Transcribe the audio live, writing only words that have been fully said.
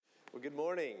Well, good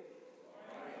morning.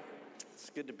 It's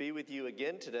good to be with you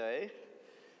again today.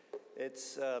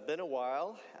 It's been a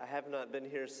while. I have not been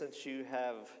here since you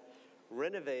have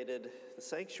renovated the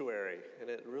sanctuary, and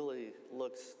it really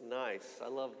looks nice. I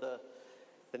love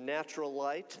the natural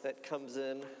light that comes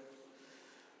in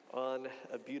on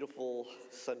a beautiful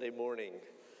Sunday morning.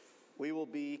 We will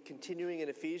be continuing in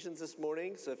Ephesians this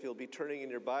morning, so if you'll be turning in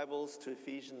your Bibles to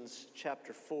Ephesians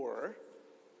chapter 4,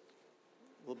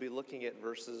 we'll be looking at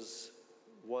verses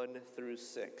 1 through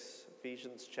 6.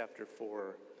 Ephesians chapter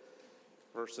 4,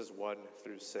 verses 1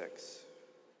 through 6.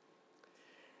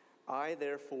 I,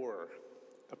 therefore,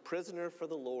 a prisoner for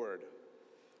the Lord,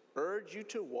 urge you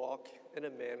to walk in a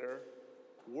manner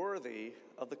worthy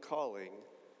of the calling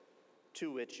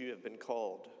to which you have been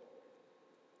called,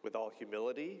 with all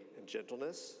humility and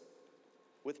gentleness,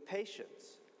 with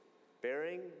patience,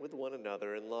 bearing with one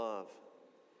another in love,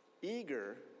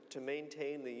 eager to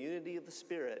maintain the unity of the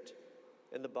Spirit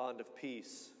in the bond of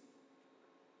peace.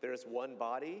 There is one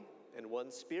body and one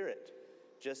Spirit,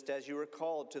 just as you were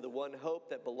called to the one hope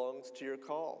that belongs to your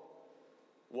call.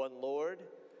 One Lord,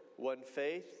 one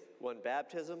faith, one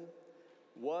baptism,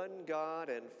 one God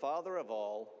and Father of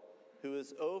all, who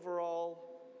is over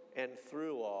all and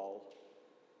through all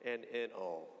and in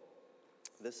all.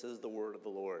 This is the word of the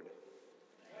Lord.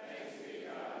 Thanks be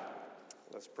God.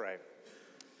 Let's pray.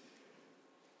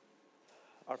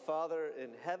 Our Father in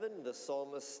heaven, the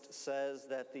psalmist says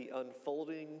that the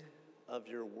unfolding of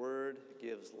your word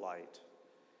gives light.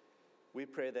 We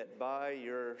pray that by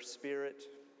your Spirit,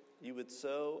 you would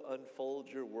so unfold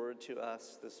your word to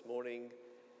us this morning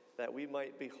that we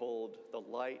might behold the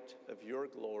light of your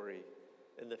glory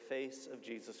in the face of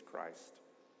Jesus Christ.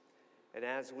 And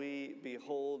as we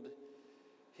behold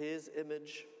his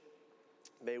image,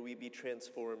 may we be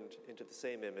transformed into the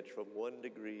same image from one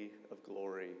degree of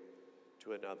glory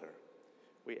to another.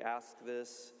 We ask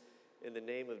this in the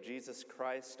name of Jesus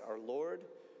Christ, our Lord,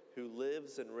 who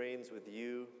lives and reigns with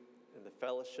you in the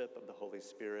fellowship of the Holy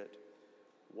Spirit,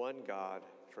 one God,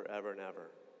 forever and ever.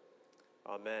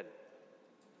 Amen.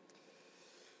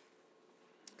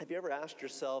 Have you ever asked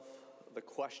yourself the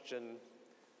question,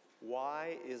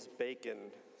 why is bacon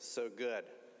so good?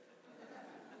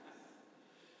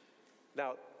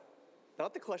 Now,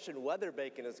 not the question whether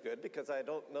bacon is good, because I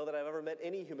don't know that I've ever met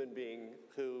any human being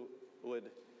who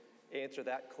would answer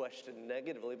that question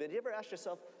negatively. But have you ever asked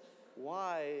yourself,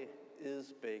 why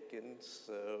is bacon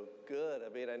so good?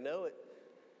 I mean, I know it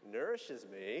nourishes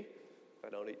me if I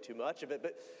don't eat too much of it,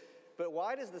 but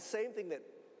why does the same thing that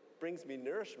brings me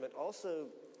nourishment also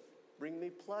bring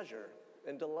me pleasure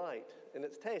and delight in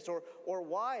its taste? Or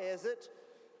why is it,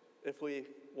 if we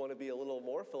want to be a little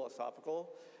more philosophical,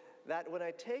 that when I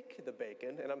take the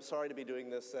bacon, and I'm sorry to be doing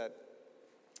this at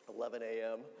 11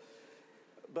 a.m.,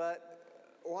 but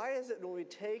why is it when we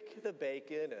take the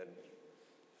bacon and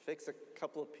fix a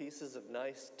couple of pieces of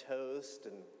nice toast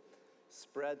and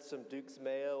spread some Duke's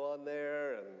mayo on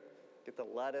there and get the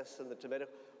lettuce and the tomato,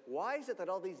 why is it that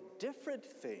all these different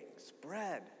things,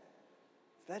 bread,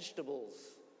 vegetables,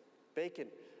 bacon,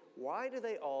 why do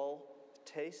they all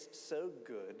taste so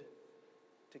good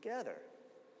together?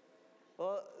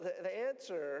 Well, the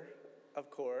answer, of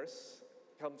course,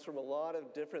 comes from a lot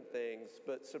of different things,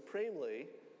 but supremely,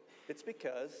 it's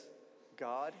because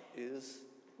God is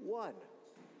one.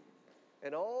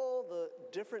 And all the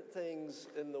different things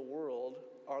in the world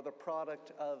are the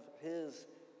product of his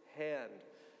hand.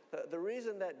 The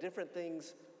reason that different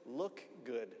things look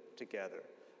good together,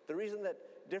 the reason that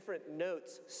different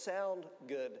notes sound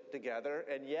good together,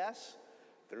 and yes,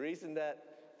 the reason that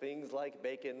things like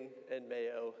bacon and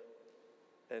mayo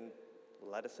and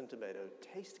lettuce and tomato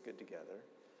taste good together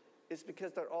is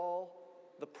because they're all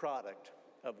the product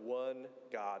of one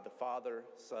God, the Father,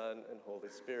 Son, and Holy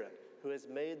Spirit, who has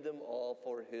made them all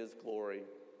for his glory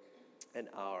and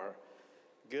our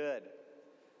good.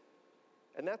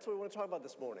 And that's what we want to talk about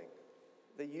this morning,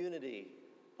 the unity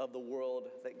of the world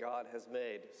that God has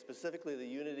made, specifically the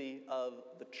unity of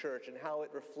the church and how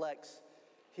it reflects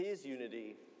his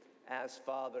unity as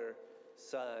Father,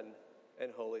 Son,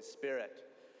 and Holy Spirit.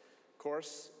 Of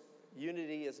course,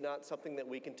 unity is not something that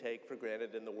we can take for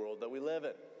granted in the world that we live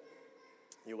in.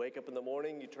 You wake up in the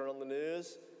morning, you turn on the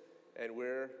news, and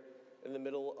we're in the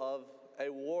middle of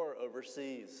a war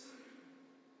overseas.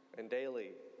 And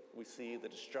daily, we see the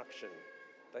destruction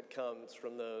that comes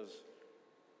from those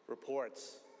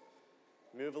reports.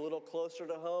 Move a little closer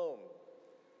to home,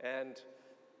 and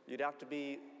you'd have to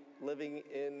be living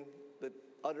in the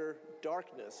utter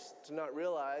darkness to not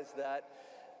realize that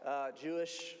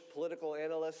Jewish political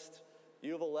analyst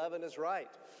Yuval Levin is right.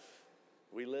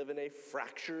 We live in a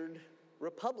fractured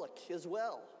republic as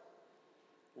well.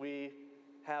 We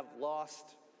have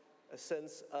lost a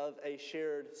sense of a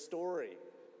shared story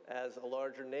as a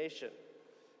larger nation.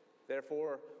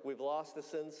 Therefore, we've lost the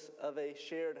sense of a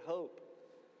shared hope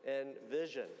and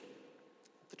vision.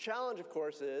 The challenge, of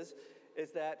course, is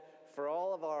that for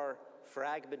all of our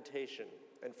fragmentation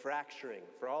and fracturing,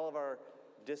 for all of our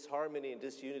disharmony and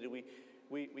disunity,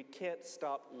 we can't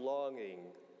stop longing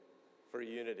for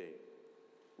unity.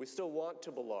 We still want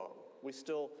to belong. We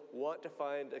still want to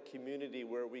find a community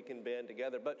where we can band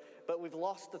together, but we've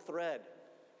lost the thread.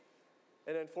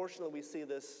 And unfortunately, we see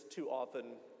this too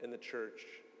often in the church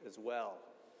as well.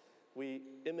 We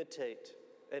imitate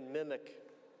and mimic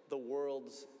the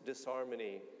world's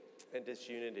disharmony and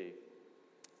disunity.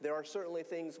 There are certainly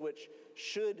things which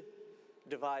should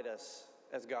divide us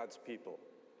as God's people.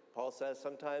 Paul says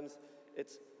sometimes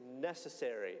it's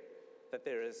necessary that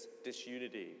there is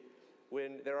disunity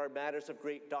when there are matters of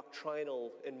great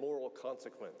doctrinal and moral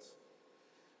consequence.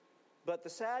 But the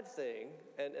sad thing,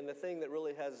 and the thing that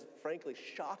really has frankly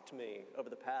shocked me over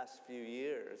the past few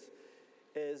years,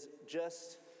 is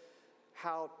just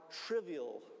how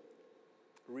trivial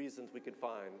reasons we can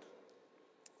find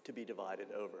to be divided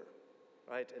over,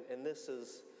 right? And this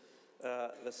is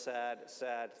the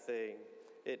sad thing.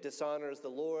 It dishonors the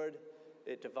Lord,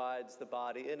 it divides the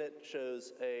body, and it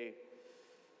shows a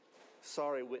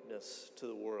sorry witness to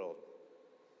the world.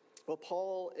 Well,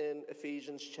 Paul in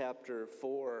Ephesians chapter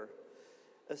 4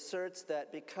 asserts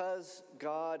that because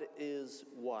God is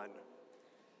one,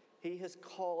 he has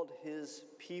called his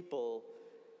people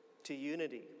to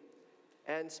unity.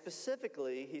 And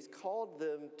specifically, he's called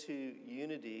them to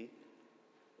unity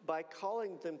by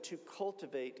calling them to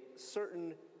cultivate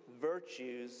certain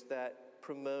virtues that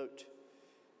promote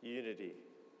unity.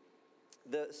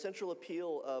 The central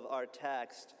appeal of our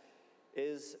text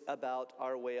is about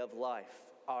our way of life,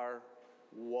 our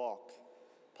walk.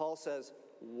 Paul says,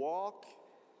 walk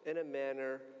in a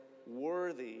manner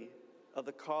worthy of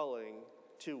the calling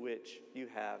to which you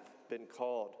have been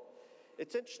called.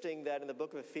 It's interesting that in the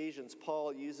book of Ephesians,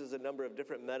 Paul uses a number of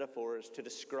different metaphors to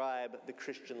describe the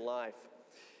Christian life.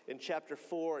 In chapter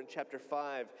 4 and chapter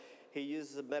 5, he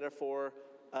uses a metaphor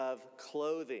of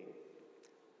clothing,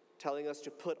 telling us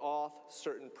to put off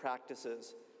certain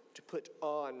practices, to put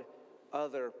on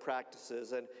other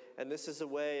practices. And this is a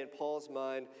way, in Paul's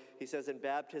mind, he says in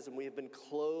baptism, we have been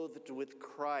clothed with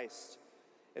Christ.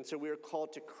 And so we are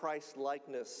called to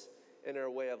Christ-likeness in our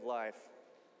way of life.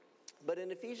 But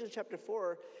in Ephesians chapter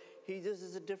 4, he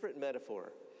uses a different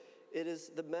metaphor. It is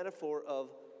the metaphor of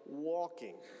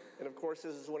walking. And of course,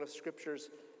 this is one of Scripture's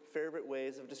favorite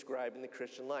ways of describing the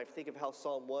Christian life. Think of how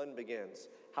Psalm 1 begins.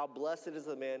 How blessed is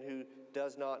the man who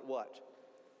does not what?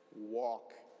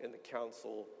 Walk in the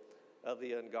counsel of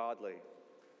the ungodly.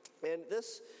 And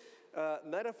this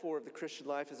metaphor of the Christian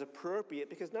life is appropriate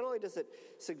because not only does it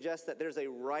suggest that there's a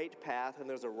right path and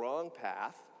there's a wrong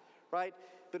path, right?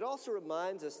 But it also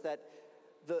reminds us that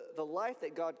the life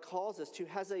that God calls us to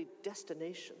has a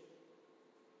destination.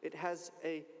 It has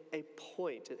a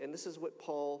point. And this is what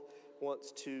Paul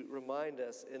wants to remind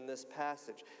us in this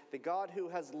passage. The God who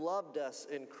has loved us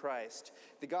in Christ,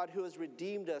 the God who has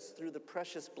redeemed us through the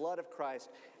precious blood of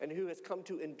Christ, and who has come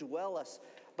to indwell us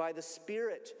by the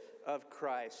Spirit of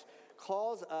Christ,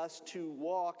 calls us to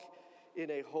walk in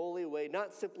a holy way,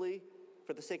 not simply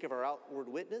for the sake of our outward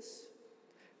witness,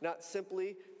 not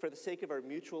simply for the sake of our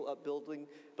mutual upbuilding,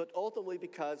 but ultimately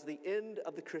because the end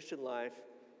of the Christian life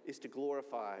is to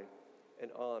glorify and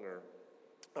honor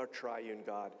our triune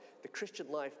God. The Christian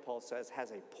life, Paul says,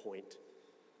 has a point.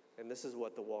 And this is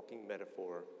what the walking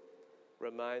metaphor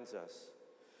reminds us.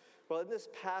 Well, in this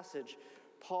passage,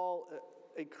 Paul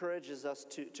encourages us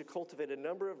to cultivate a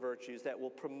number of virtues that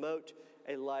will promote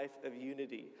a life of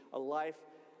unity, a life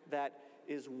that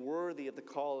is worthy of the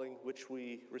calling which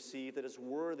we receive, that is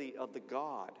worthy of the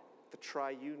God, the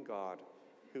triune God,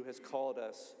 who has called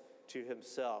us to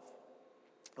himself.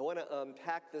 I want to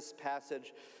unpack this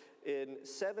passage in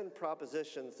 7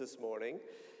 propositions this morning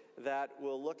that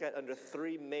we'll look at under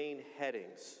 3 main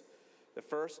headings. The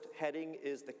first heading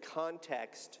is the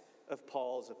context of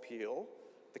Paul's appeal,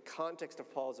 the context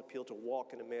of Paul's appeal to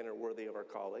walk in a manner worthy of our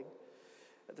calling.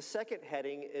 The second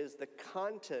heading is the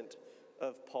content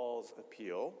of Paul's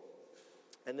appeal.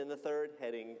 And then the third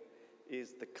heading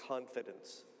is the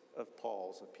confidence of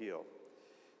Paul's appeal.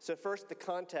 So first, the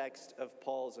context of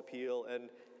Paul's appeal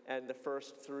and the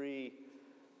first 3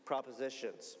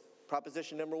 propositions.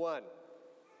 Proposition number 1.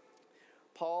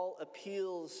 Paul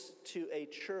appeals to a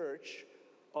church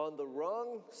on the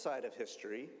wrong side of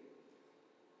history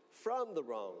from the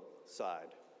wrong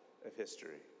side of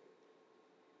history.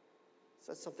 It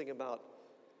says something about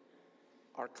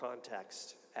our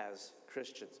context as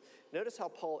Christians. Notice how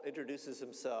Paul introduces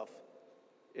himself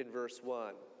in verse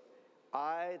 1.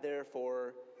 I,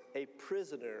 therefore, a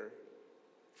prisoner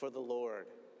for the Lord.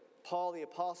 Paul, the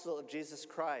apostle of Jesus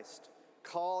Christ,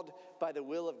 called by the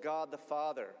will of God the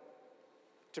Father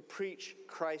to preach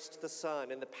Christ the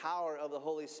Son in the power of the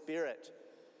Holy Spirit,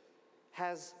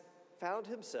 has found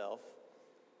himself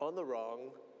on the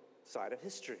wrong side of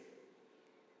history.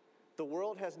 The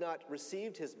world has not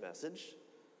received his message.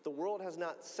 The world has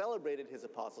not celebrated his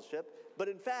apostleship, but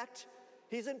in fact,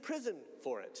 he's in prison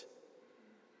for it.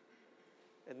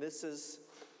 And this is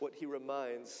what he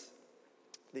reminds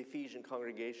the Ephesian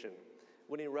congregation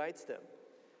when he writes them.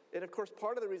 And of course,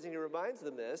 part of the reason he reminds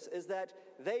them this is that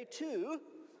they too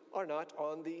are not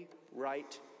on the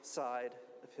right side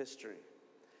of history.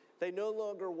 They no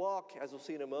longer walk, as we'll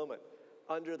see in a moment,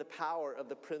 under the power of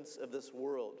the prince of this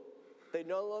world. They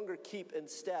no longer keep in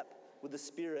step with the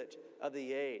spirit of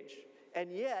the age.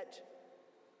 And yet,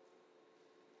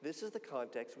 this is the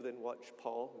context within which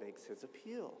Paul makes his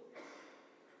appeal.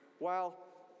 While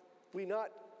we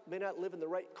may not live in the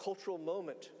right cultural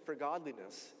moment for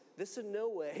godliness, this in no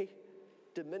way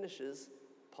diminishes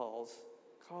Paul's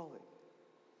calling.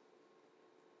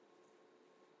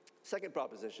 Second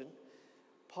proposition,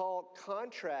 Paul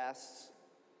contrasts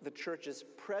the church's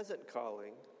present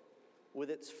calling with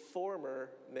its former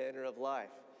manner of life.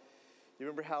 You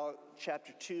remember how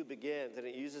chapter 2 begins, and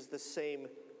it uses the same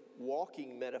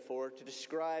walking metaphor to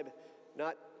describe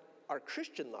not our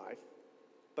Christian life,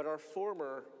 but our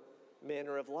former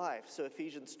manner of life. So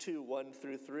Ephesians 2, 1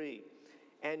 through 3.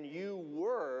 And you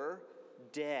were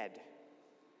dead,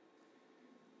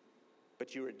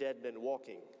 but you were dead men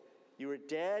walking. You were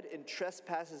dead in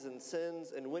trespasses and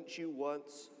sins in which you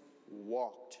once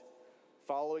walked,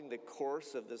 following the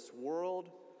course of this world,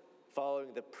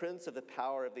 following the prince of the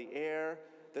power of the air,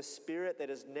 the spirit that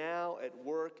is now at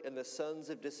work in the sons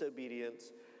of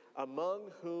disobedience,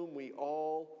 among whom we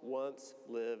all once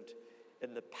lived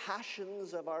in the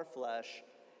passions of our flesh,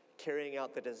 carrying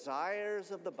out the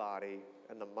desires of the body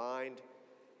and the mind,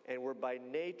 and were by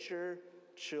nature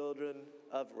children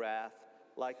of wrath,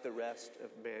 like the rest of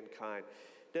mankind.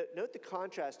 Note the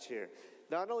contrast here.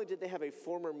 Not only did they have a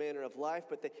former manner of life,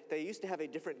 but they used to have a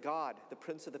different God, the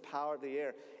prince of the power of the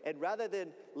air. And rather than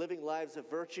living lives of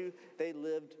virtue, they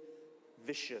lived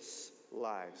vicious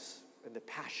lives in the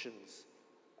passions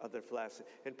of their flesh.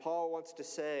 And Paul wants to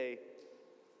say,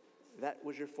 that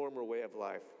was your former way of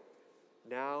life.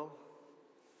 Now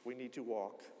we need to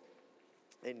walk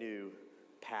a new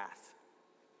path.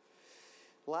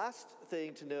 Last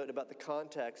thing to note about the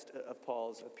context of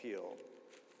Paul's appeal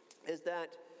is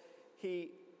that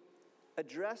he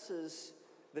addresses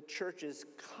the church's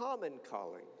common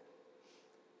calling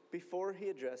before he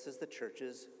addresses the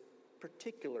church's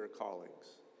particular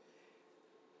callings.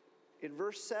 In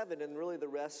verse 7, and really the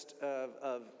rest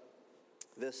of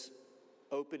this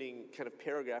opening kind of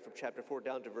paragraph of chapter 4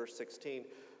 down to verse 16,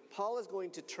 Paul is going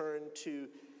to turn to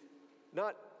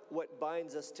not what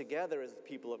binds us together as the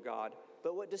people of God,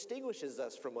 but what distinguishes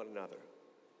us from one another.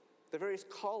 The various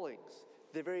callings,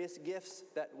 the various gifts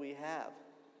that we have.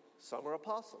 Some are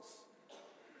apostles,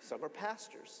 some are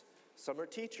pastors, some are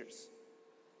teachers.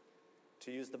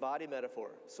 To use the body metaphor,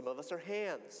 some of us are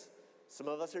hands, some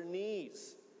of us are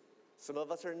knees, some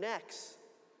of us are necks,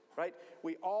 right?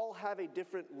 We all have a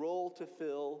different role to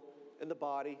fill in the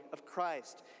body of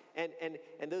Christ. And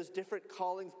those different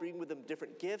callings bring with them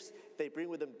different gifts. They bring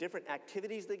with them different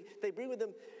activities. They bring with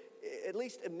them, at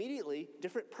least immediately,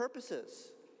 different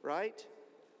purposes, right?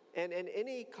 And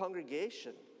any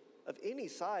congregation of any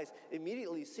size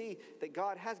immediately see that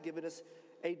God has given us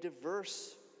a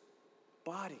diverse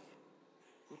body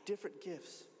with different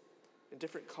gifts and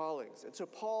different callings. And so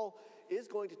Paul is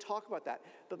going to talk about that.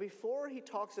 But before he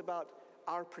talks about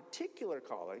our particular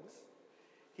callings,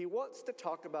 he wants to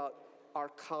talk about our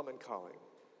common calling.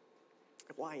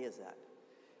 Why is that?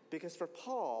 Because for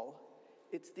Paul,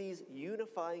 it's these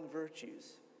unifying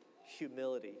virtues,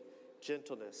 humility,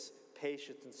 gentleness,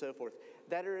 patience, and so forth,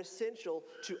 that are essential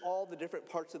to all the different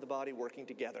parts of the body working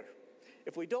together.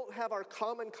 If we don't have our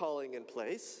common calling in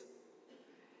place,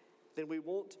 then we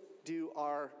won't do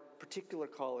our particular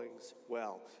callings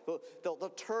well.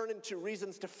 They'll turn into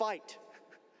reasons to fight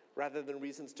rather than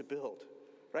reasons to build,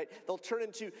 right? They'll turn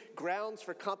into grounds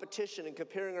for competition and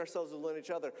comparing ourselves with one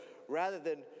another rather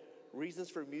than reasons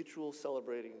for mutual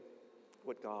celebrating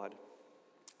what God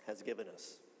has given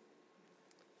us.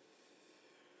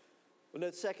 Well,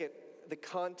 note second, the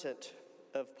content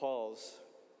of Paul's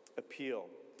appeal.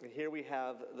 And here we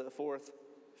have the fourth,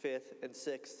 fifth, and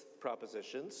sixth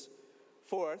propositions.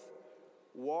 Fourth,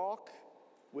 walk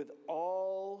with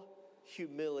all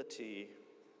humility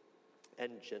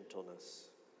and gentleness.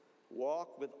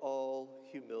 Walk with all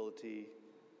humility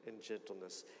and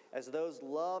gentleness. As those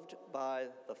loved by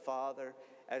the Father,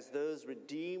 as those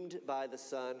redeemed by the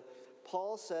Son,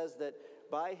 Paul says that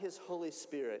by his Holy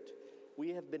Spirit, we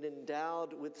have been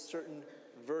endowed with certain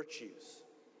virtues,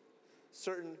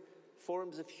 certain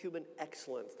forms of human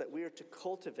excellence that we are to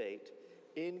cultivate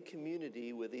in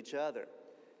community with each other.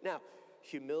 Now,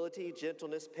 humility,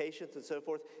 gentleness, patience, and so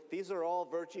forth, these are all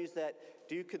virtues that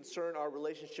do concern our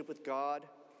relationship with God.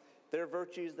 They're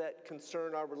virtues that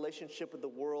concern our relationship with the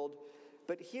world.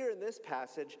 But here in this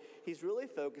passage, he's really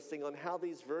focusing on how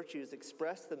these virtues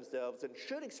express themselves and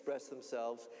should express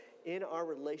themselves in our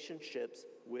relationships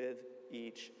with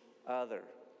each other.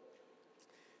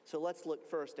 So let's look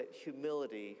first at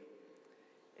humility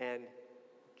and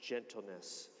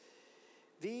gentleness.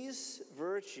 These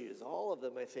virtues, all of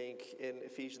them, I think, in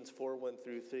Ephesians 4, 1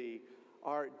 through 3,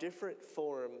 are different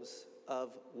forms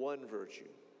of one virtue,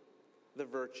 the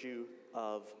virtue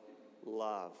of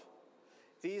love.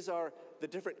 These are the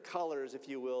different colors, if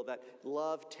you will, that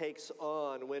love takes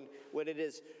on when it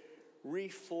is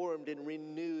reformed and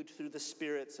renewed through the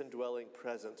Spirit's indwelling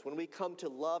presence. When we come to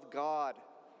love God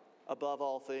above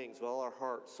all things, with all our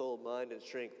heart, soul, mind, and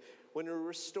strength. When we're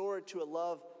restored to a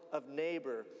love of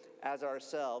neighbor as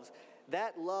ourselves,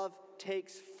 that love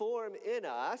takes form in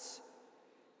us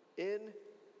in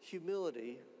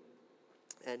humility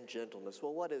and gentleness.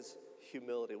 Well, what is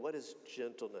humility? What is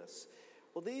gentleness?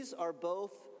 Well, these are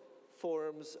both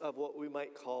forms of what we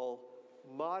might call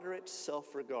moderate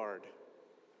self-regard.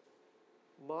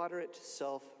 Moderate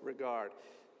self-regard.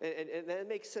 And that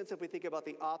makes sense if we think about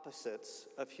the opposites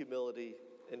of humility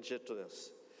and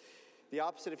gentleness. The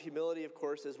opposite of humility, of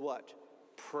course, is what?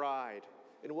 Pride.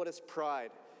 And what is pride?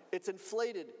 It's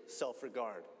inflated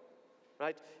self-regard,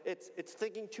 right? It's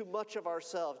thinking too much of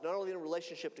ourselves, not only in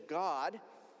relationship to God.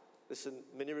 This, in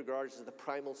many regards, is the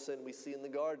primal sin we see in the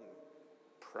garden,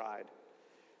 pride.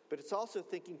 But it's also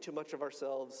thinking too much of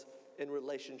ourselves in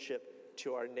relationship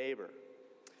to our neighbor.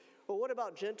 Well, what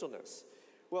about gentleness?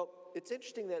 Well, it's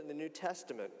interesting that in the New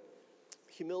Testament,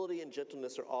 humility and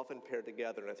gentleness are often paired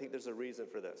together, and I think there's a reason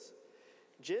for this.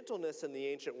 Gentleness in the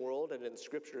ancient world and in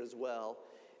Scripture as well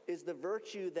is the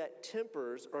virtue that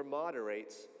tempers or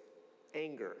moderates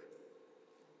anger.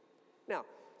 Now,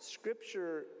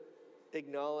 Scripture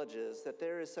acknowledges that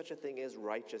there is such a thing as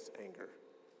righteous anger,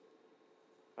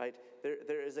 right?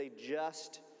 There is a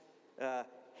just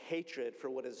hatred for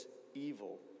what is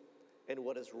evil and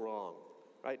what is wrong,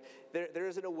 right? There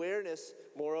is an awareness,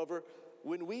 moreover,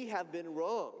 when we have been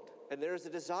wronged, and there is a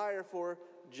desire for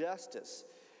justice.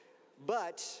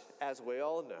 But, as we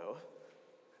all know,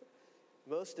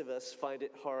 most of us find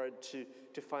it hard to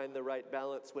find the right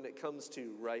balance when it comes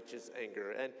to righteous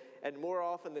anger. And more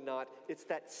often than not, it's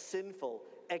that sinful,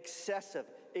 excessive,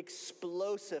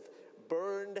 explosive,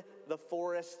 burned the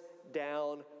forest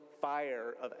down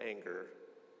fire of anger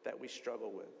that we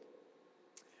struggle with.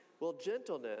 Well,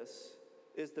 gentleness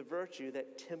is the virtue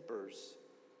that tempers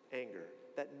anger,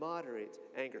 that moderates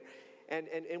anger. And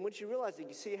once you realize that,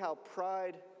 you see how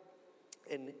pride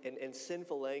and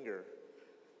sinful anger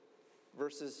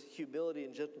versus humility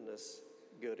and gentleness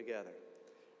go together,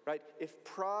 right? If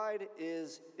pride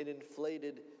is an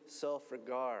inflated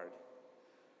self-regard,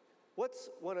 what's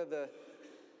one of the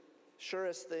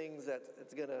surest things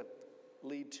that's going to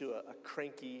lead to a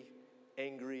cranky,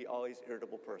 angry, always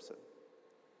irritable person?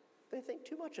 They think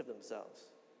too much of themselves,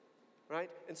 right?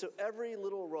 And so every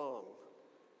little wrong,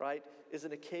 right, is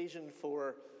an occasion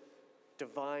for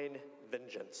divine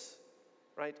vengeance,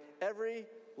 right? Every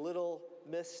little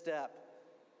misstep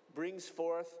brings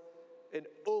forth an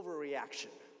overreaction,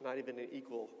 not even an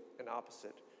equal and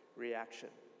opposite reaction.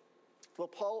 Well,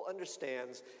 Paul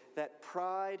understands that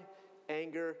pride,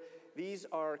 anger, these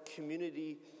are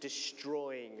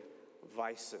community-destroying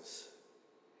vices.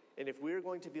 And if we're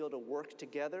going to be able to work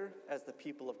together as the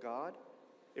people of God,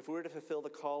 if we're to fulfill the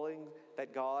calling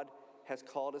that God has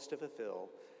called us to fulfill,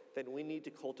 then we need to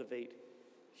cultivate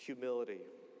humility,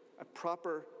 a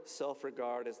proper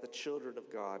self-regard as the children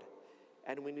of God,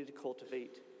 and we need to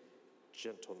cultivate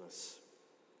gentleness.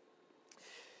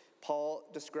 Paul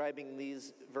describing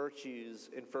these virtues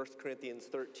in 1 Corinthians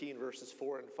 13, verses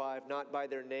 4 and 5, not by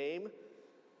their name,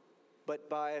 but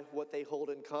by what they hold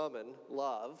in common,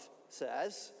 love,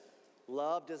 says,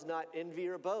 love does not envy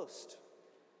or boast.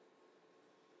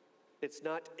 It's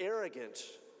not arrogant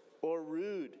or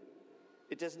rude.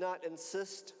 It does not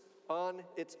insist on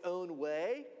its own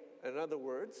way. In other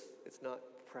words, it's not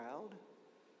proud.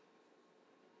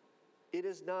 It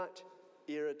is not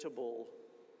irritable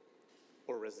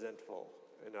or resentful.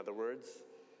 In other words,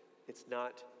 it's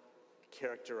not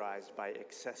characterized by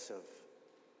excessive,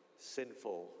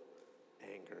 sinful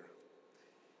anger.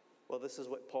 Well, this is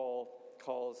what Paul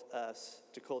calls us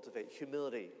to cultivate: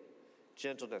 humility,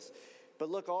 gentleness. But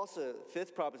look also,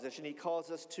 fifth proposition, he calls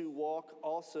us to walk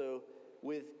also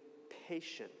with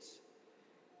patience,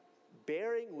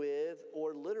 bearing with,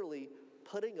 or literally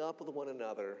putting up with one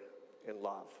another in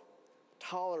love,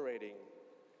 tolerating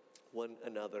one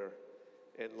another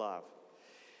in love.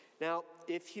 Now,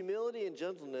 if humility and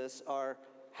gentleness are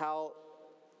how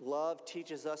love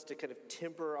teaches us to kind of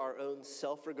temper our own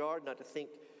self-regard, not to think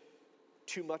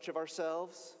too much of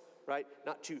ourselves, right?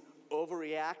 Not to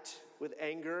overreact with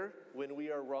anger when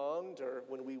we are wronged or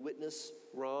when we witness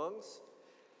wrongs.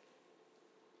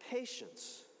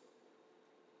 Patience,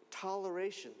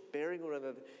 toleration, bearing one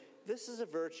another. This is a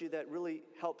virtue that really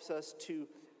helps us to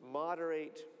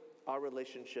moderate our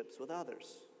relationships with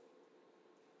others.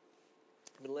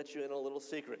 I'm going to let you in on a little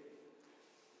secret.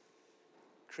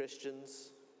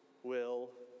 Christians will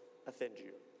offend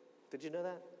you. Did you know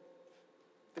that?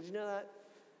 Did you know that?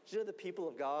 Did you know the people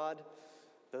of God,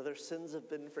 though their sins have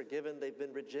been forgiven, they've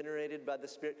been regenerated by the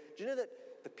Spirit? Do you know that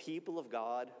the people of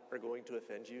God are going to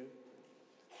offend you?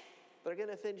 They're going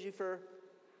to offend you for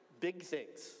big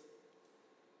things.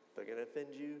 They're going to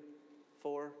offend you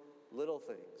for little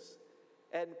things.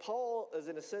 And Paul is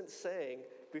in a sense saying,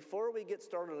 before we get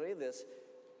started on any of this,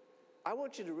 I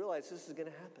want you to realize this is going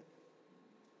to happen.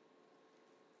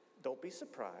 Don't be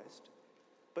surprised,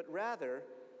 but rather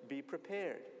be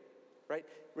prepared, right?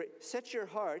 Set your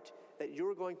heart that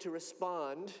you're going to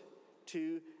respond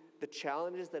to the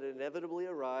challenges that inevitably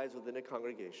arise within a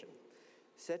congregation.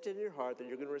 Set in your heart that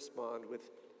you're going to respond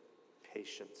with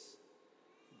patience,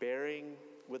 bearing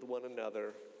with one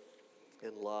another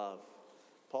in love.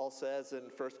 Paul says in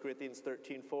 1 Corinthians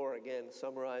 13:4, again,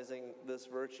 summarizing this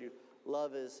virtue,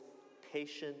 love is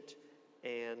patient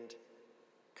and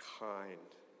kind.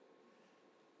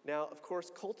 Now, of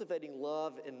course, cultivating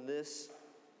love in this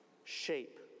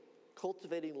shape,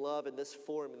 cultivating love in this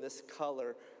form, in this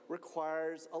color,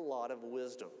 requires a lot of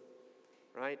wisdom,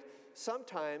 right?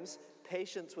 Sometimes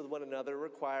patience with one another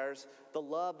requires the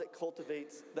love that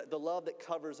cultivates, the love that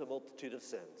covers a multitude of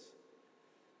sins,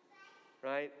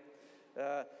 right?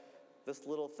 This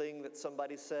little thing that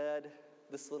somebody said,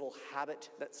 this little habit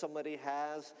that somebody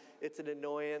has, it's an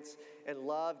annoyance, and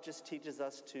love just teaches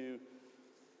us to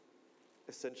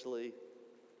essentially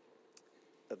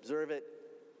observe it,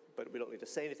 but we don't need to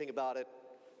say anything about it.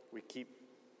 We keep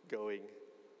going,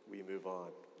 we move on.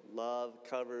 Love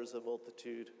covers a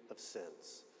multitude of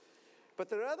sins. But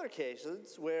there are other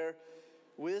cases where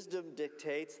wisdom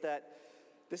dictates that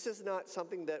this is not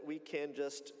something that we can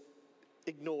just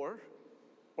ignore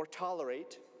or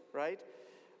tolerate, right?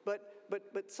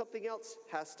 But something else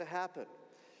has to happen.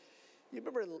 You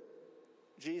remember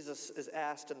Jesus is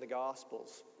asked in the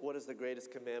Gospels, what is the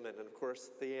greatest commandment? And of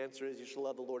course, the answer is you shall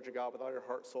love the Lord your God with all your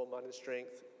heart, soul, mind, and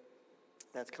strength.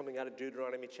 That's coming out of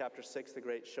Deuteronomy chapter 6, the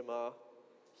great Shema,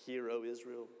 Hear, O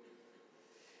Israel.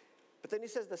 But then he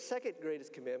says the second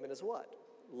greatest commandment is what?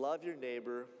 Love your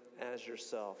neighbor as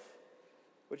yourself.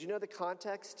 Would you know the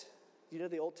context? Do you know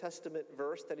the Old Testament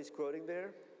verse that he's quoting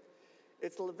there?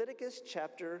 It's Leviticus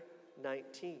chapter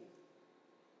 19.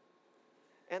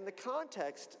 And the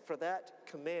context for that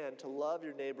command to love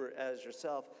your neighbor as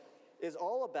yourself is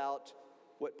all about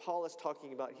what Paul is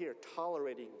talking about here,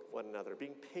 tolerating one another,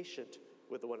 being patient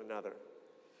with one another.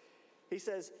 He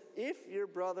says, if your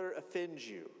brother offends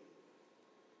you,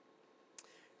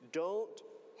 don't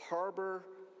harbor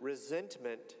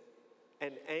resentment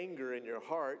and anger in your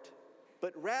heart,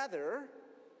 but rather,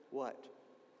 what?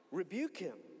 Rebuke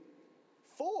him.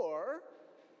 For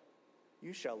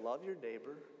you shall love your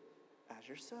neighbor as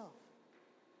yourself.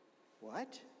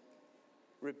 What?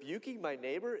 Rebuking my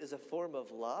neighbor is a form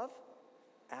of love?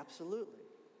 Absolutely.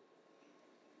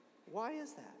 Why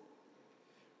is that?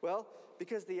 Well,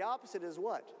 because the opposite is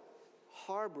what?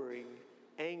 Harboring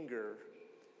anger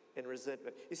and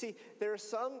resentment. You see, there are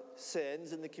some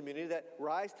sins in the community that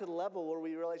rise to the level where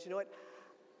we realize, you know what?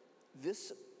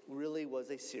 This really was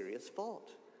a serious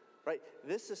fault, right?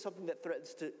 This is something that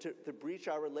threatens to breach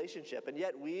our relationship. And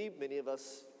yet many of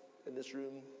us in this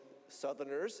room,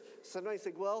 Southerners, sometimes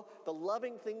think, well, the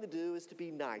loving thing to do is to be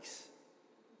nice.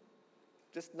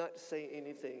 Just not to say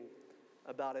anything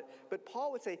about it. But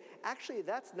Paul would say, actually,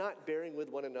 that's not bearing with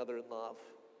one another in love.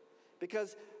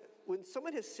 Because when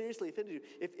someone has seriously offended you,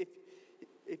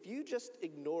 if you just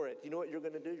ignore it, you know what you're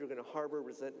going to do? You're going to harbor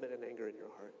resentment and anger in your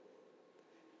heart.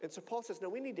 And so Paul says, no,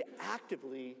 we need to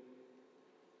actively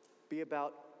be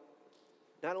about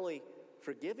not only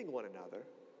forgiving one another,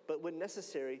 but when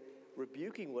necessary,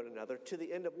 rebuking one another, to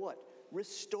the end of what?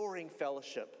 Restoring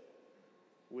fellowship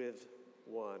with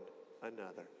one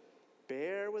another.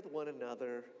 Bear with one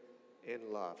another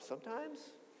in love.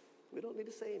 Sometimes we don't need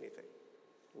to say anything.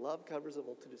 Love covers a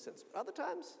multitude of sins. Other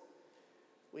times,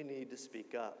 we need to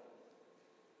speak up.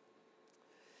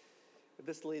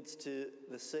 This leads to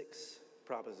the sixth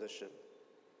proposition.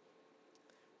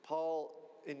 Paul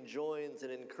enjoins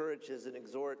and encourages and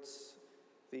exhorts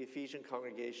the Ephesian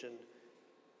congregation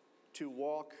to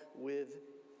walk with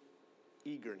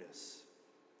eagerness.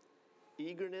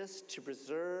 Eagerness to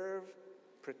preserve,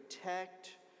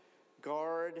 protect,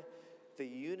 guard the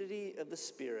unity of the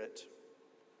Spirit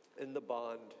in the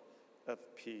bond of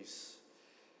peace.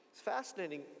 It's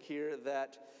fascinating here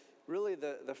that really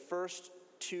the first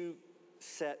two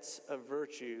sets of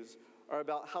virtues are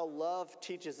about how love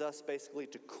teaches us basically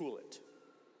to cool it.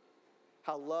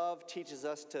 How love teaches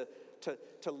us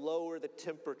to lower the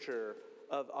temperature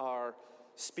of our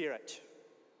spirit,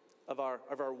 of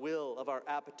our will, of our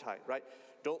appetite, right?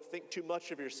 Don't think too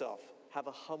much of yourself. Have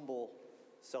a humble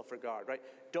self-regard, right?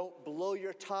 Don't blow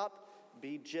your top.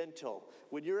 Be gentle.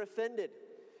 When you're offended,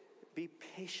 be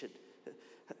patient.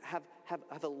 Have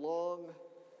a long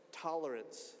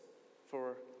tolerance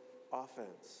for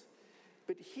offense.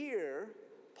 But here,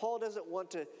 Paul doesn't want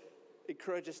to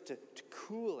encourage us to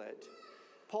cool it.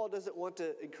 Paul doesn't want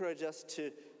to encourage us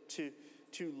to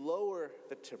lower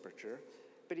the temperature,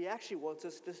 but he actually wants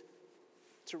us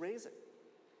to raise it.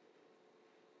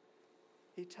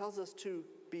 He tells us to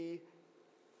be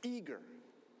eager,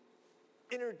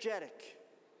 energetic,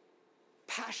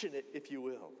 passionate, if you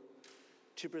will,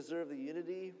 to preserve the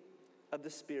unity of the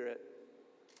Spirit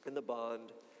in the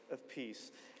bond of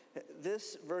peace.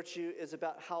 This virtue is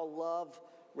about how love,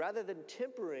 rather than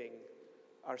tempering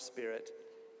our spirit,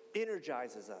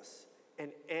 energizes us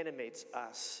and animates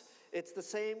us. It's the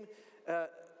same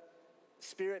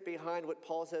spirit behind what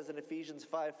Paul says in Ephesians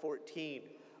 5:14.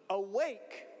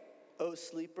 Awake, O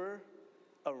sleeper,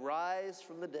 arise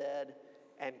from the dead,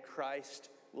 and Christ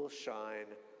will shine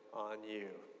on you.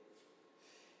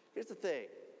 Here's the thing.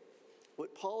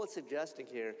 What Paul is suggesting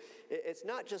here, it's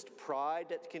not just pride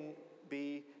that can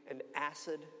be an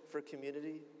acid for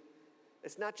community.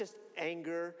 It's not just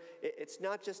anger. It's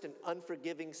not just an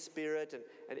unforgiving spirit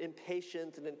and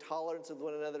impatience and intolerance of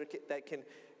one another that can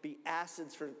be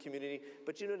acids for community.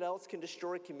 But you know what else can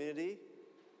destroy community?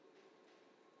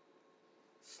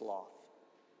 Sloth,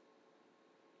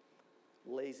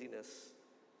 laziness,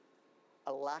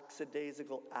 a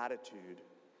lackadaisical attitude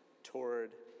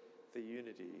toward the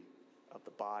unity of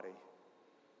the body.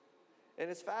 And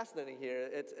it's fascinating here.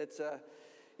 It's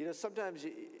sometimes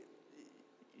you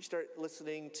start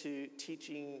listening to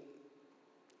teaching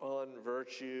on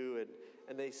virtue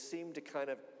and they seem to kind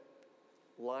of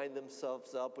line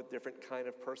themselves up with different kind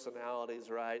of personalities,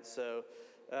 right? So,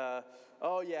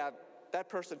 that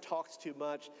person talks too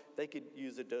much. They could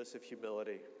use a dose of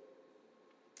humility,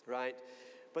 right?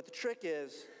 But the trick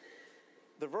is,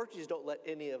 the virtues don't let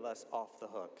any of us off the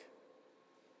hook,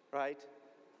 right?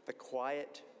 The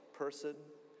quiet person,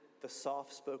 the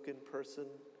soft-spoken person,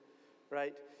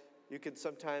 right? You can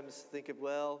sometimes think of,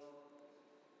 well,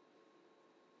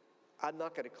 I'm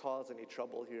not going to cause any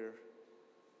trouble here,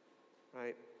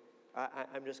 right?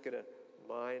 I'm just going to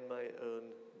mind my own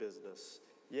business.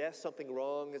 Yes, something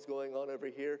wrong is going on over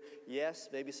here. Yes,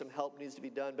 maybe some help needs to be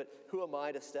done, but who am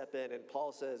I to step in? And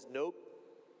Paul says, nope.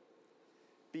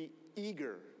 Be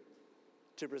eager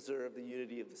to preserve the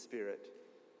unity of the Spirit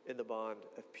in the bond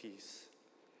of peace.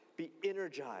 Be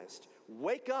energized.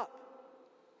 Wake up.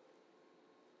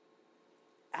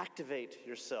 Activate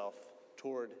yourself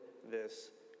toward this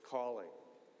calling.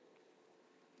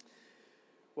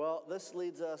 Well, this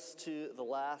leads us to the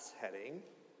last heading,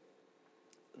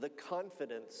 the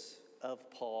confidence of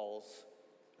Paul's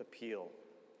appeal.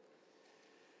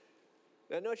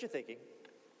 Now, I know what you're thinking.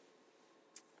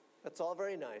 That's all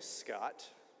very nice, Scott.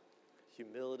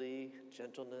 Humility,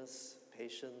 gentleness,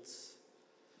 patience.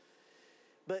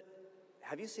 But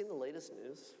have you seen the latest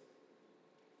news?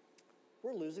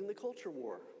 We're losing the culture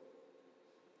war.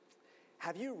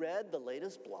 Have you read the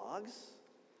latest blogs?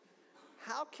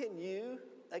 How can you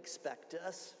expect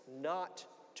us not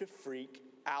to freak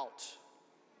out?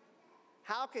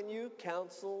 How can you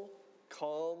counsel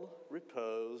calm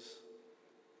repose?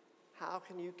 How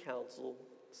can you counsel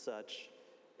such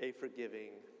a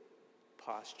forgiving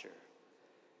posture?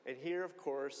 And here, of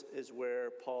course, is where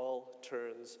Paul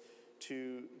turns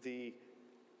to the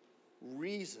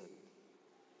reason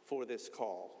for this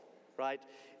call, right?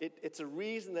 It's a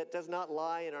reason that does not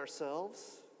lie in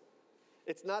ourselves.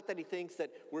 It's not that he thinks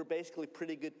that we're basically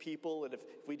pretty good people, and if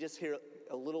we just hear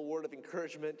a little word of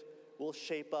encouragement, we'll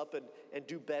shape up and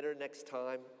do better next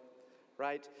time,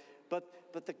 right?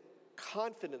 But the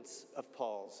confidence of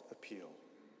Paul's appeal,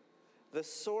 the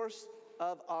source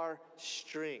of our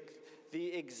strength, the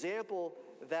example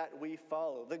that we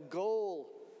follow, the goal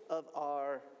of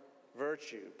our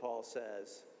virtue, Paul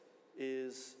says,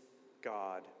 is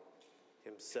God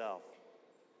himself.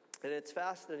 And it's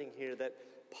fascinating here that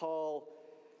Paul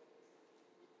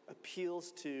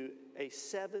appeals to a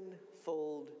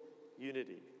sevenfold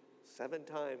unity. 7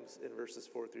 times in verses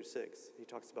 4 through 6, he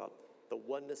talks about the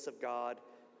oneness of God,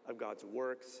 of God's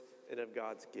works, and of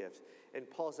God's gifts. And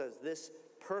Paul says this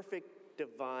perfect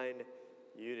divine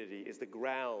unity is the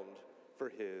ground for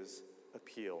his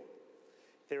appeal.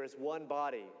 There is one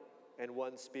body and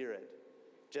one spirit,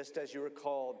 just as you were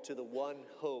called to the one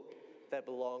hope that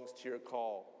belongs to your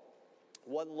call.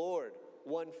 One Lord,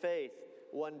 one faith,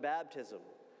 one baptism,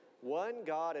 one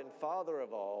God and Father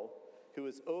of all, who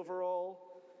is over all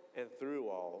and through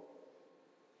all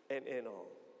and in all.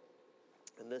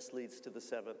 And this leads to the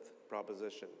 7th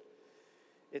proposition.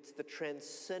 It's the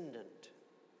transcendent,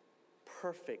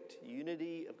 perfect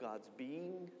unity of God's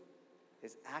being,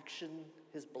 his action,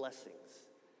 his blessings,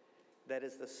 that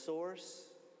is the source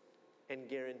and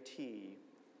guarantee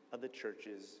of the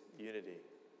church's unity.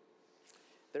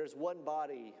 There's one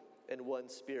body and one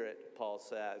spirit, Paul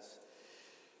says.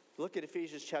 Look at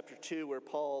Ephesians chapter 2, where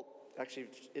Paul, actually,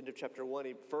 end of chapter 1,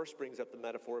 he first brings up the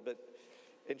metaphor, but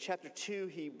in chapter 2,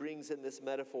 he brings in this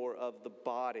metaphor of the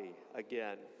body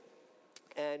again.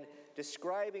 And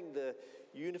describing the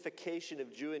unification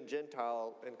of Jew and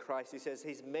Gentile in Christ, he says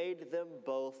he's made them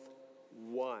both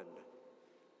one,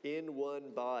 in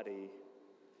one body,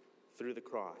 through the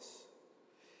cross.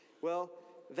 Well,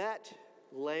 that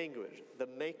language, the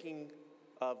making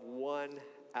of one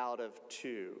out of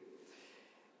two,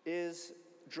 is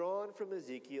drawn from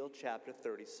Ezekiel chapter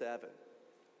 37.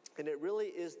 And it really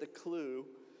is the clue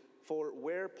for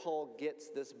where Paul gets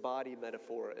this body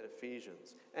metaphor in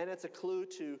Ephesians. And it's a clue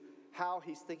to how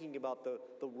he's thinking about the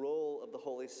role of the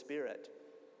Holy Spirit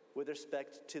with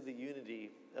respect to the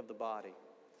unity of the body.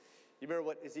 You remember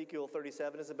what Ezekiel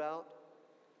 37 is about?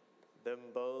 Them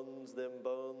bones, them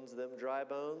dry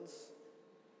bones.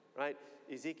 Right?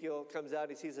 Ezekiel comes out,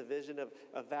 he sees a vision of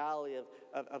a valley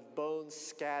of bones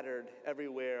scattered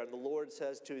everywhere. And the Lord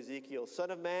says to Ezekiel, "Son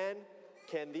of man,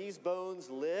 can these bones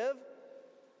live?"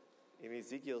 And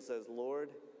Ezekiel says, "Lord,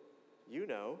 you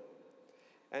know."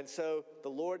 And so the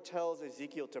Lord tells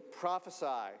Ezekiel to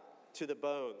prophesy to the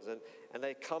bones. And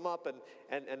they come up and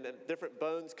the different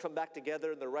bones come back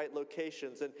together in the right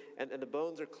locations. And the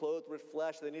bones are clothed with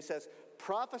flesh. And then he says,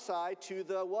 prophesy to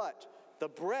the what? The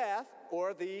breath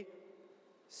or the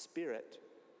spirit.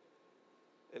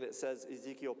 And it says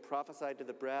Ezekiel prophesied to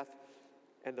the breath,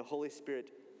 and the Holy Spirit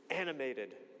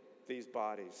animated these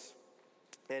bodies.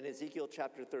 And Ezekiel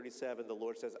chapter 37, the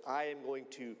Lord says, "I am going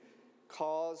to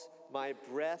cause my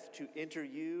breath to enter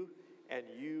you, and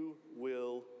you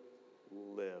will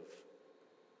live."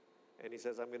 And he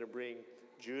says, "I'm going to bring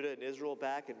Judah and Israel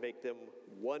back and make them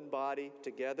one body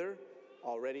together."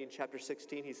 Already in chapter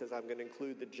 16, he says, "I'm going to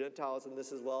include the Gentiles in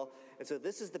this as well." And so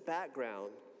this is the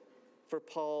background for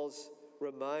Paul's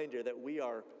reminder that we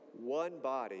are one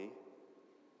body,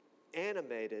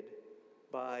 animated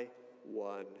by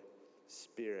one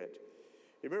Spirit.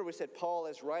 You remember we said Paul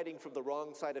is writing from the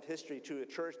wrong side of history to a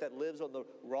church that lives on the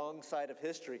wrong side of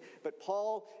history. But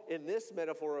Paul, in this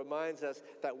metaphor, reminds us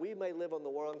that we may live on the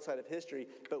wrong side of history,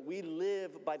 but we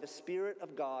live by the Spirit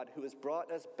of God who has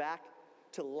brought us back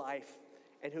to life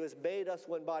and who has made us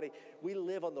one body. We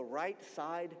live on the right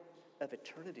side of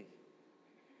eternity.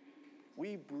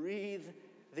 We breathe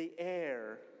the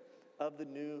air of the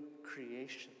new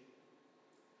creation.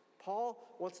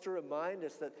 Paul wants to remind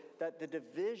us that the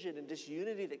division and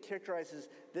disunity that characterizes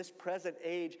this present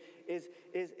age is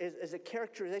a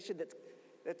characterization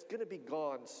that's going to be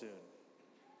gone soon.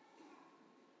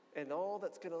 And all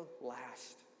that's going to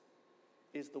last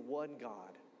is the one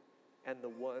God and the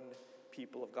one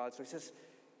people of God. So he says,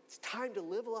 it's time to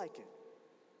live like it.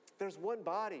 There's one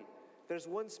body. There's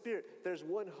one Spirit. There's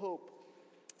one hope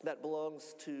that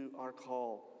belongs to our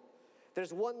call.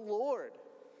 There's one Lord,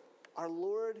 our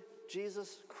Lord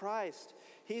Jesus Christ.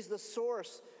 He's the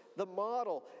source, the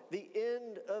model, the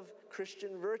end of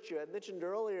Christian virtue. I mentioned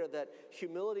earlier that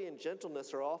humility and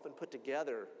gentleness are often put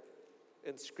together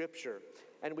in Scripture.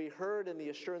 And we heard in the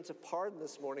assurance of pardon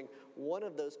this morning one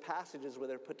of those passages where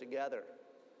they're put together.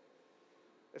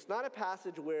 It's not a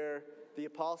passage where the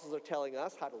apostles are telling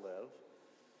us how to live,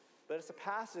 but it's a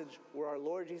passage where our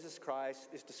Lord Jesus Christ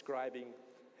is describing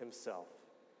himself.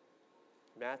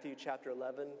 Matthew chapter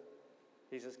 11,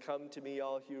 He says, come to me,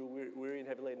 all who are weary and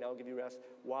heavy laden, and I'll give you rest.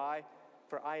 Why?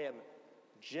 For I am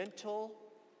gentle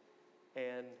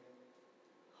and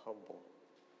humble.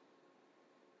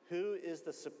 Who is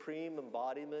the supreme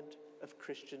embodiment of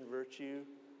Christian virtue?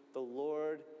 The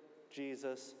Lord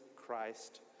Jesus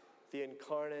Christ, the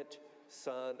incarnate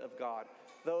Son of God.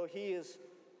 Though he is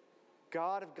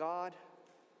God of God,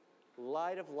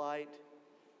 light of light,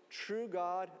 true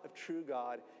God of true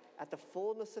God, at the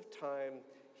fullness of time,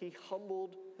 he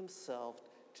humbled himself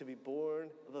to be born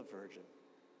of a virgin.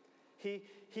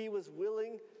 He was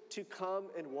willing to come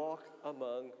and walk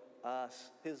among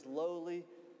us, his lowly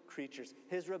creatures,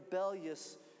 his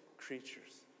rebellious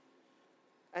creatures.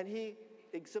 And he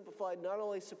exemplified not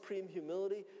only supreme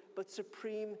humility, but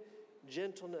supreme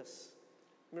gentleness.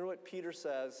 Remember what Peter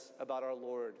says about our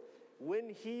Lord. When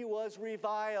he was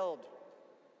reviled,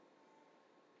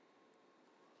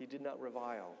 he did not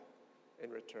revile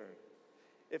in return.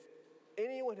 If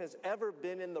anyone has ever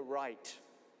been in the right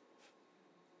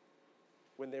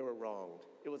when they were wronged,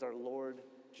 it was our Lord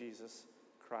Jesus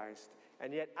Christ.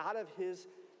 And yet, out of his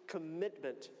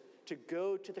commitment to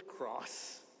go to the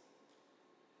cross,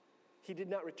 he did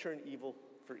not return evil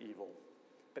for evil,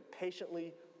 but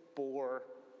patiently bore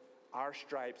our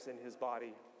stripes in his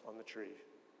body on the tree,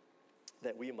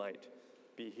 that we might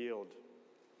be healed.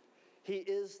 He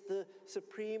is the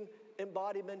supreme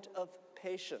embodiment of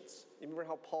patience. You remember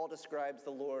how Paul describes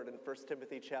the Lord in 1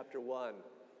 Timothy chapter 1.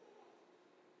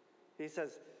 He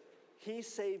says, he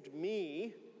saved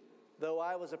me, though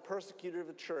I was a persecutor of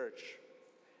the church,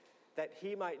 that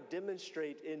he might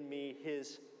demonstrate in me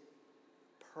his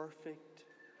perfect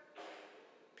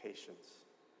patience.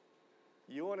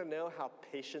 You want to know how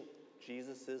patient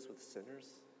Jesus is with sinners?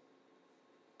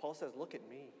 Paul says, look at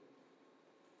me.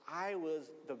 I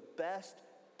was the best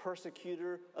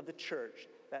persecutor of the church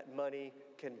that money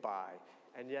can buy.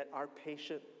 And yet our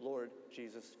patient Lord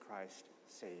Jesus Christ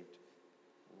saved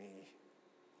me.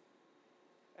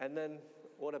 And then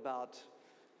what about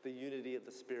the unity of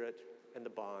the Spirit and the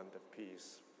bond of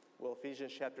peace? Well,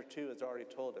 Ephesians chapter 2 has already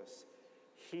told us.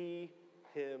 He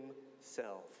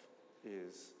himself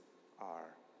is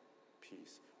our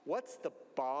peace. What's the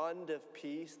bond of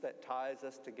peace that ties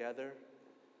us together?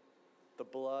 The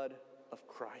blood of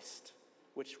Christ,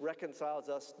 which reconciles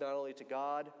us not only to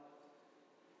God,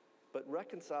 but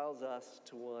reconciles us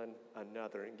to one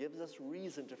another and gives us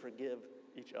reason to forgive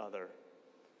each other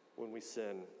when we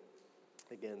sin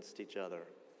against each other.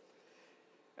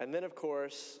 And then, of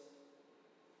course,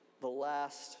 the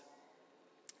last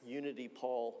unity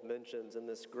Paul mentions in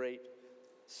this great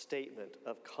statement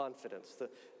of confidence,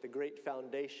 the great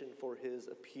foundation for his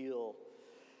appeal.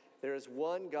 There is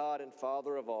one God and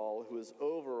Father of all, who is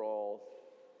over all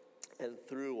and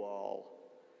through all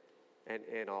and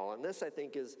in all. And this, I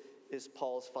think, is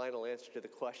Paul's final answer to the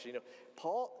question.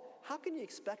 Paul, how can you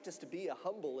expect us to be a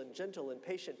humble and gentle and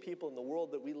patient people in the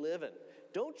world that we live in?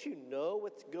 Don't you know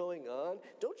what's going on?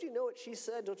 Don't you know what she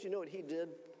said? Don't you know what he did?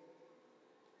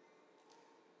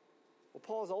 Well,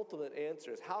 Paul's ultimate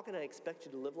answer is, how can I expect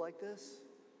you to live like this?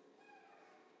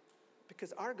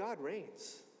 Because our God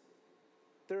reigns.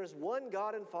 There is one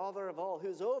God and Father of all,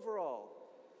 who's over all.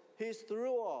 He's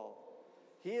through all.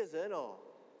 He is in all.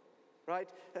 Right?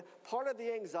 Part of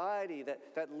the anxiety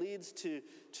that leads to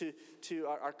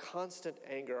our constant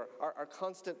anger, our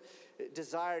constant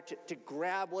desire to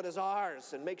grab what is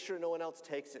ours and make sure no one else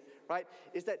takes it, right,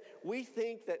 is that we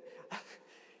think that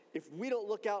if we don't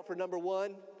look out for number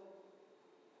one,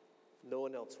 no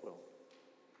one else will.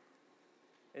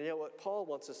 And yet what Paul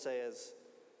wants to say is,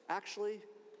 actually,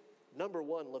 number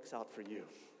one looks out for you.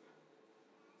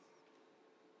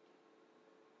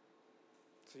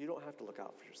 So you don't have to look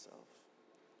out for yourself.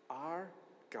 Our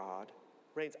God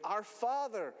reigns. Our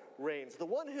Father reigns. The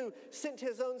one who sent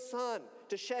his own Son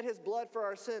to shed his blood for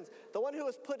our sins. The one who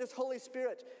has put his Holy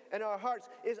Spirit in our hearts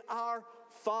is our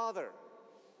Father.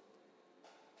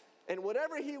 And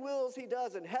whatever he wills, he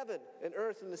does in heaven and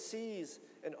earth and the seas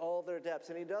and all their depths.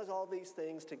 And he does all these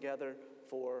things together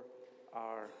for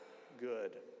our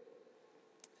good.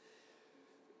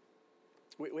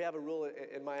 We have a rule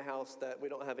in my house that we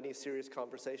don't have any serious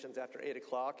conversations after 8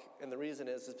 o'clock. And the reason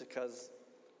is because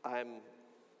I'm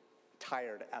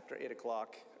tired after 8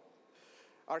 o'clock.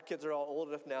 Our kids are all old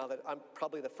enough now that I'm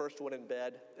probably the first one in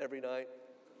bed every night.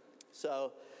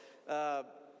 So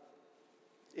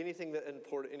anything that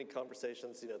important, any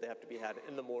conversations, they have to be had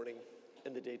in the morning,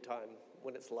 in the daytime,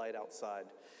 when it's light outside.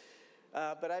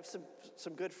 But I have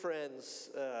some good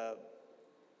friends,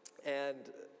 and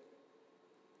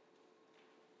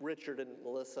Richard and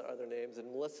Melissa are their names,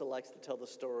 and Melissa likes to tell the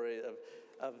story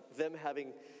of them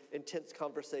having intense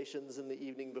conversations in the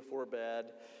evening before bed.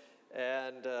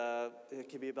 And it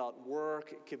could be about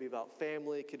work, it could be about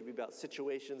family, it could be about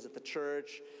situations at the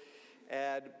church.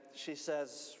 And she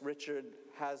says Richard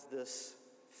has this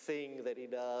thing that he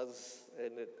does,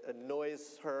 and it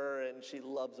annoys her, and she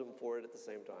loves him for it at the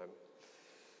same time.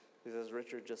 He says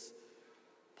Richard just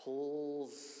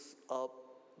pulls up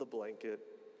the blanket,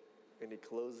 and he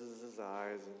closes his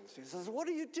eyes, and she says, "What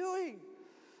are you doing?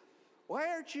 Why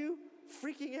aren't you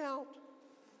freaking out?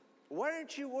 Why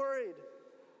aren't you worried?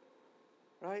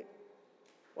 Right?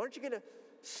 Why aren't you going to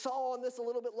saw on this a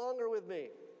little bit longer with me?"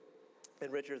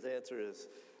 And Richard's answer is,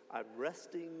 "I'm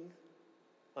resting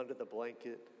under the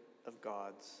blanket of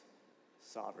God's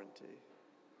sovereignty."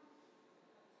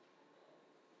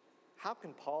 How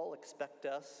can Paul expect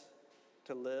us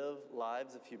to live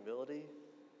lives of humility,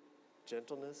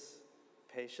 gentleness,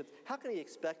 patience? How can he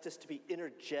expect us to be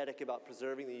energetic about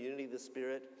preserving the unity of the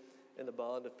Spirit and the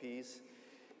bond of peace?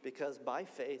 Because by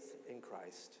faith in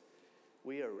Christ,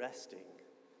 we are resting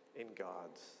in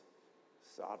God's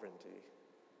sovereignty.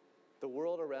 The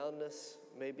world around us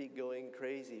may be going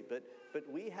crazy, but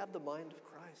we have the mind of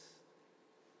Christ.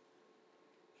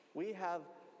 We have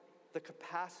the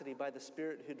capacity by the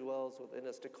Spirit who dwells within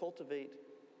us to cultivate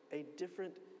a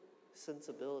different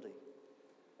sensibility,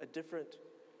 a different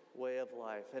way of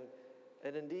life.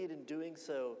 And indeed, in doing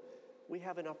so, we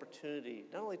have an opportunity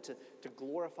not only to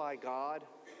glorify God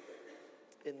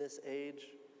in this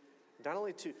age, not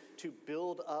only to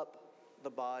build up the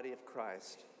body of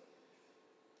Christ,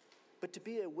 but to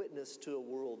be a witness to a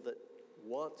world that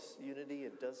wants unity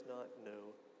and does not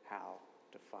know how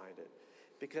to find it.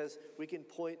 Because we can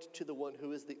point to the one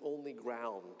who is the only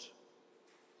ground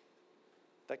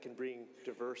that can bring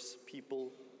diverse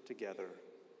people together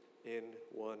in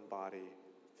one body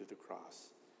through the cross.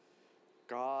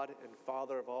 God and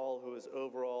Father of all, who is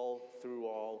over all, through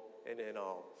all, and in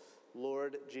all.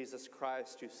 Lord Jesus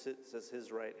Christ, who sits at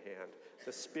his right hand.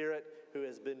 The Spirit who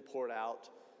has been poured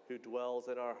out, who dwells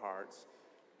in our hearts,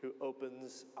 who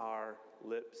opens our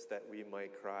lips that we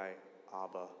might cry,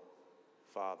 Abba,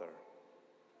 Father.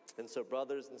 And so,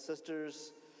 brothers and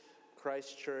sisters,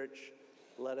 Christ Church,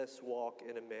 let us walk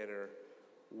in a manner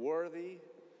worthy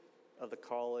of the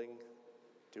calling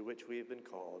to which we have been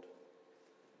called.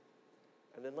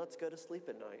 And then let's go to sleep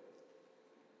at night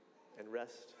and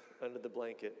rest under the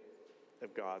blanket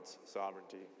of God's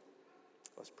sovereignty.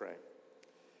 Let's pray.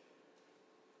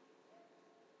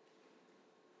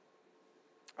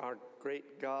 Our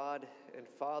great God and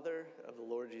Father of the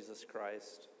Lord Jesus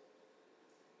Christ,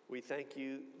 we thank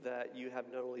you that you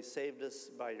have not only saved us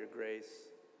by your grace,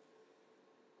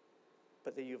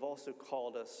 but that you've also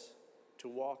called us to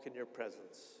walk in your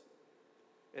presence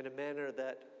in a manner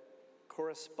that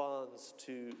corresponds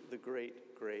to the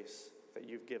great grace that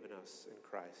you've given us in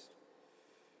Christ.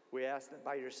 We ask that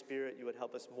by your Spirit you would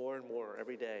help us more and more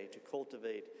every day to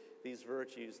cultivate these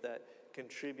virtues that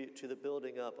contribute to the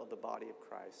building up of the body of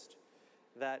Christ,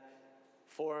 that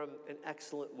form an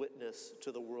excellent witness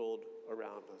to the world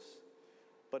around us,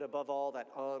 but above all that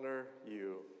honor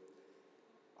you,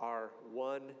 our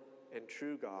one and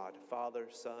true God, Father,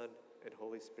 Son, and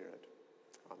Holy Spirit.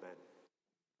 Amen.